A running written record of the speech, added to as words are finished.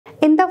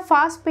In the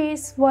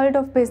fast-paced world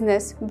of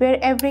business, where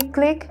every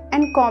click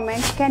and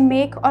comment can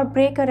make or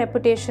break a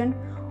reputation,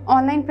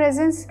 online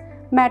presence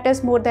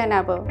matters more than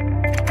ever.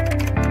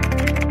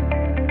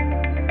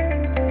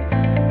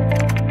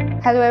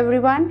 Hello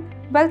everyone,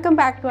 welcome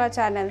back to our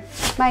channel.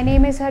 My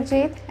name is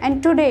Harjeet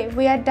and today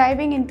we are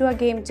diving into a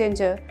game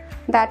changer,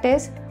 that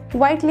is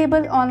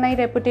white-label online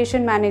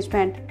reputation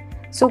management.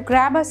 So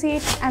grab a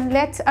seat and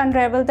let's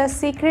unravel the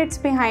secrets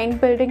behind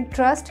building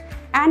trust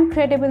and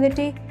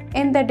credibility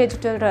in the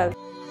digital realm.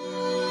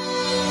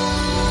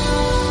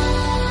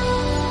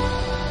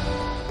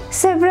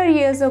 Several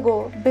years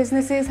ago,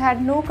 businesses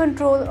had no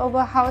control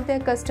over how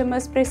their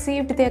customers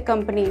perceived their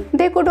company.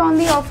 They could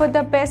only offer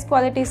the best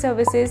quality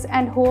services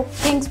and hope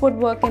things would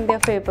work in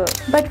their favor.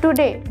 But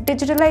today,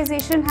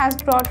 digitalization has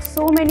brought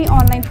so many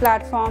online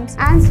platforms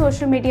and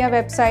social media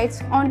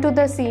websites onto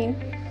the scene,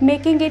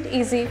 making it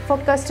easy for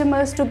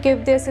customers to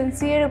give their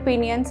sincere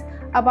opinions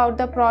about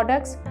the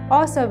products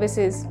or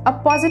services. A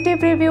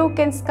positive review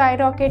can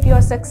skyrocket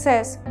your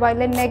success, while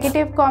a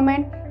negative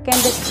comment can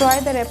destroy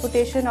the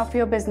reputation of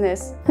your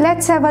business.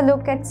 Let's have a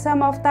look at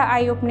some of the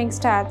eye-opening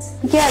stats.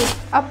 Yelp,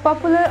 a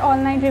popular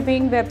online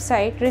reviewing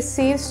website,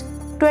 receives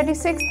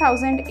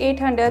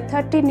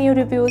 26,830 new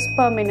reviews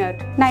per minute.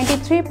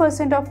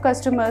 93% of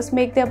customers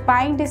make their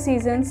buying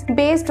decisions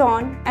based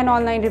on an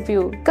online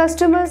review.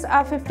 Customers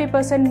are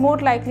 50% more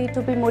likely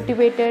to be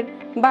motivated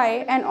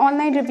by an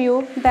online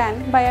review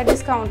than by a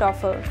discount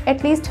offer.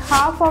 At least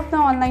half of the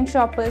online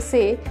shoppers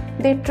say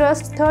they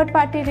trust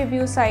third-party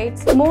review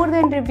sites more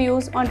than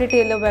reviews on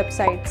retailer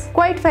websites.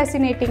 Quite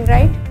fascinating,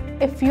 right?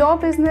 If your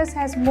business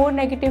has more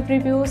negative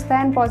reviews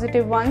than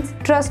positive ones,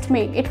 trust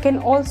me, it can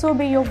also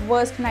be your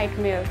worst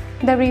nightmare.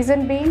 The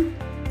reason being,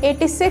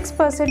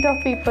 86%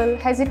 of people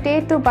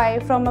hesitate to buy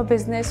from a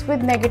business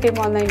with negative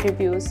online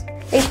reviews.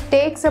 It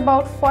takes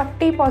about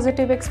 40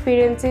 positive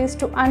experiences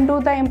to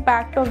undo the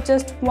impact of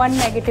just one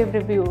negative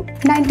review.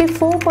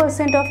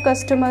 94% of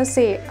customers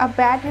say a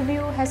bad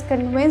review has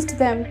convinced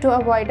them to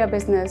avoid a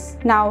business.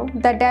 Now,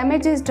 the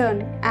damage is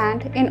done,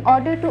 and in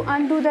order to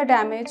undo the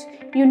damage,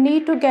 you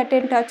need to get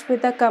in touch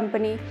with a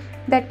company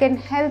that can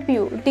help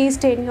you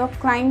de-stain your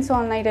client's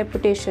online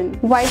reputation.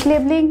 White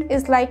labeling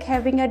is like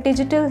having a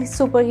digital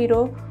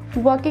superhero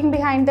working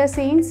behind the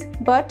scenes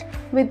but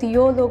with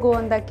your logo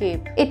on the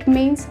cape. It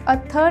means a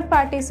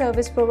third-party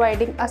service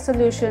providing a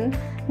solution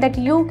that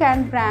you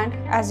can brand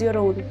as your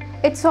own.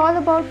 It's all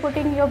about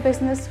putting your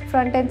business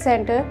front and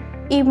center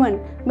even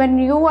when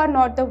you are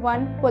not the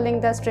one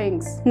pulling the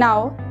strings.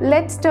 Now,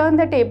 let's turn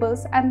the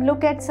tables and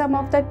look at some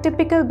of the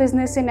typical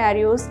business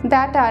scenarios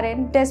that are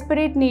in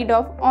desperate need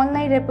of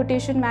online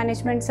reputation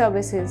management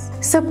services.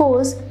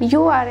 Suppose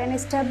you are an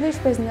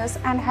established business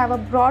and have a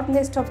broad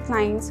list of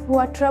clients who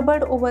are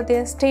troubled over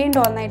their stained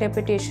online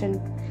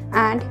reputation,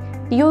 and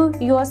you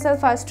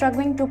yourself are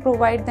struggling to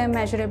provide them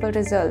measurable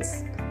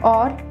results.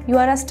 Or you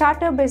are a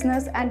startup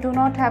business and do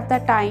not have the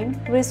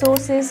time,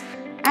 resources,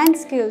 and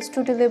skills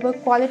to deliver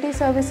quality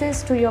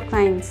services to your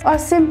clients. Or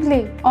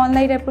simply,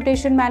 online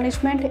reputation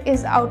management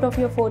is out of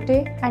your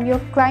forte and your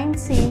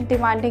clients seem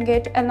demanding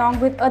it along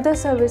with other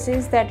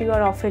services that you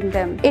are offering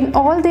them. In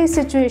all these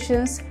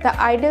situations, the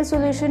ideal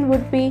solution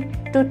would be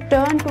to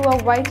turn to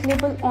a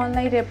white-label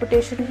online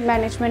reputation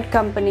management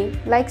company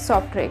like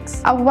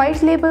Softtrix. A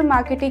white-label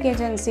marketing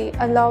agency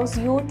allows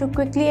you to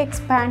quickly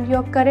expand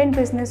your current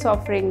business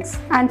offerings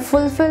and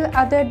fulfill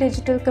other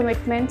digital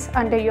commitments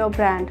under your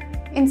brand.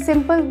 In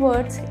simple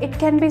words, it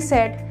can be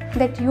said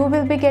that you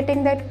will be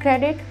getting that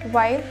credit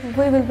while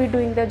we will be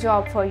doing the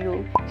job for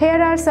you.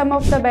 Here are some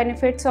of the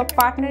benefits of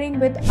partnering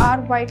with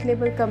our white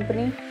label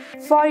company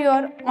for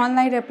your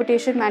online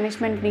reputation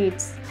management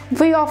needs.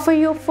 We offer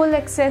you full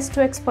access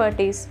to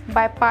expertise.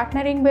 By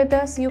partnering with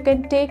us, you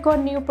can take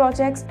on new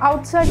projects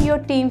outside your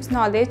team's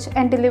knowledge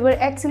and deliver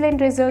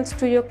excellent results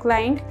to your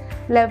client,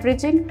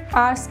 leveraging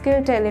our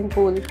skilled talent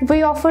pool.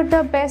 We offer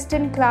the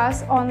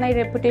best-in-class online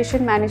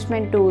reputation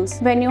management tools.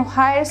 When you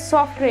hire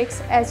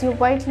Softtrix as your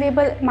white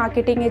label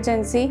marketing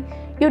agency,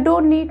 you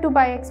don't need to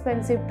buy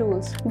expensive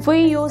tools.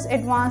 We use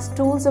advanced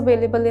tools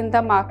available in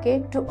the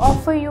market to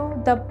offer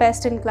you the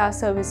best-in-class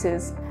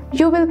services.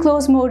 You will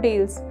close more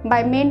deals.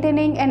 By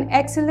maintaining an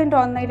excellent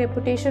online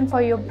reputation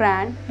for your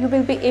brand, you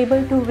will be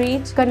able to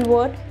reach,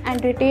 convert,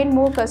 and retain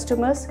more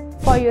customers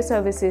for your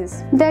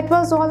services. That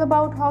was all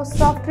about how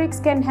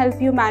Softtrix can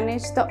help you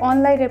manage the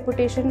online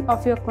reputation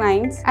of your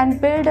clients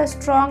and build a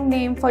strong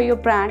name for your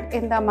brand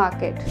in the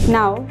market.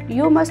 Now,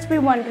 you must be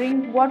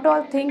wondering what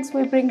all things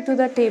we bring to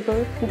the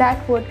table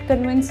that would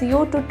convince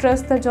you to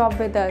trust the job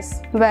with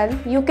us. Well,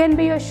 you can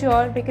be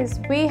assured because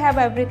we have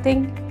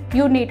everything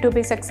you need to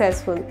be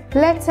successful.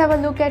 Let's have a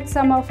look at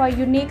some of our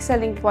unique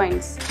selling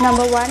points.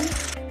 Number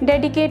 1.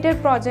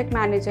 Dedicated project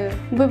manager.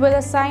 We will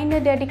assign a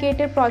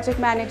dedicated project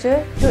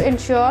manager to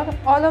ensure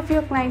all of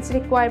your clients'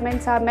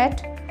 requirements are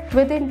met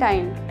within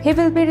time. He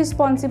will be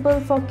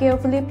responsible for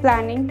carefully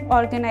planning,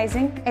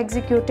 organizing,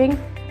 executing,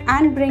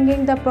 and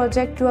bringing the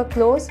project to a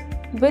close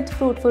with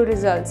fruitful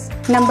results.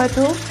 Number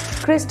 2.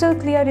 Crystal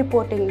clear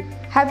reporting.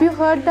 Have you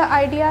heard the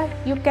idea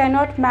you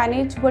cannot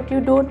manage what you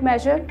don't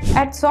measure?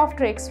 At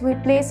Softtrix, we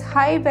place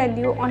high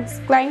value on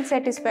client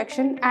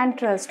satisfaction and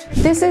trust.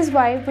 This is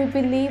why we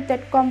believe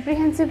that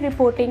comprehensive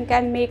reporting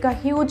can make a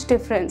huge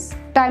difference.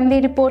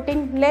 Timely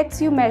reporting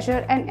lets you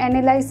measure and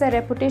analyze the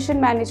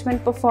reputation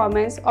management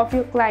performance of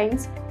your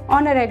clients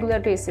on a regular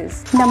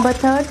basis. Number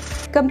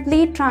 3,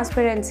 complete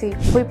transparency.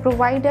 We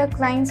provide our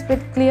clients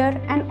with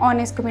clear and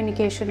honest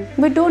communication.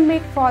 We don't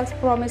make false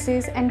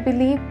promises and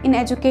believe in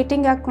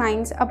educating our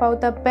clients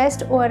about the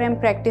best ORM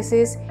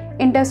practices,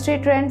 industry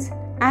trends,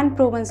 and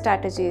proven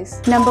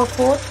strategies. Number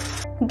 4,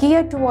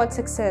 geared towards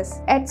success.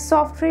 At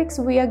Sofftrix,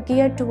 we are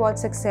geared towards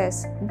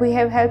success. We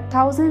have helped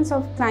thousands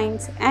of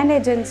clients and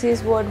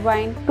agencies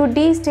worldwide to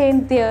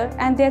de-stain their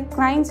and their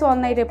clients'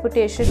 online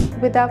reputation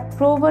with our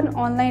proven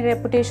online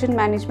reputation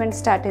management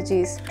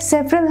strategies.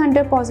 Several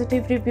hundred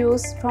positive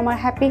reviews from our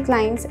happy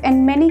clients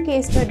and many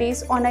case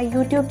studies on our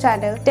YouTube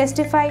channel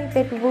testify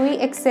that we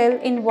excel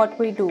in what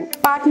we do.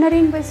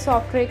 Partnering with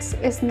Sofftrix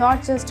is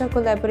not just a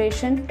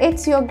collaboration,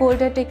 it's your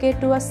golden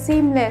ticket to a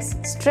seamless,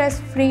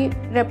 stress-free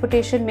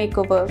reputation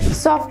makeover.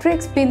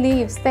 Softtrix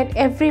believes that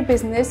every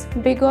business,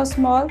 big or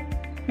small,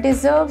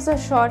 deserves a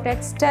shot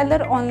at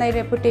stellar online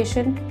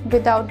reputation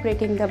without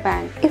breaking the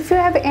bank. If you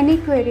have any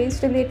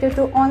queries related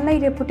to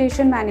online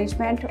reputation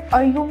management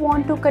or you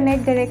want to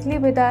connect directly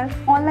with our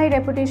online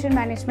reputation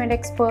management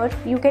expert,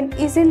 you can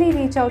easily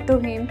reach out to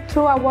him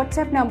through our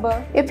WhatsApp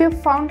number. If you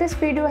found this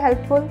video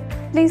helpful,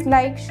 please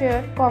like,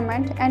 share,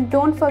 comment, and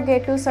don't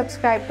forget to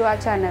subscribe to our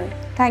channel.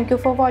 Thank you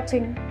for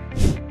watching.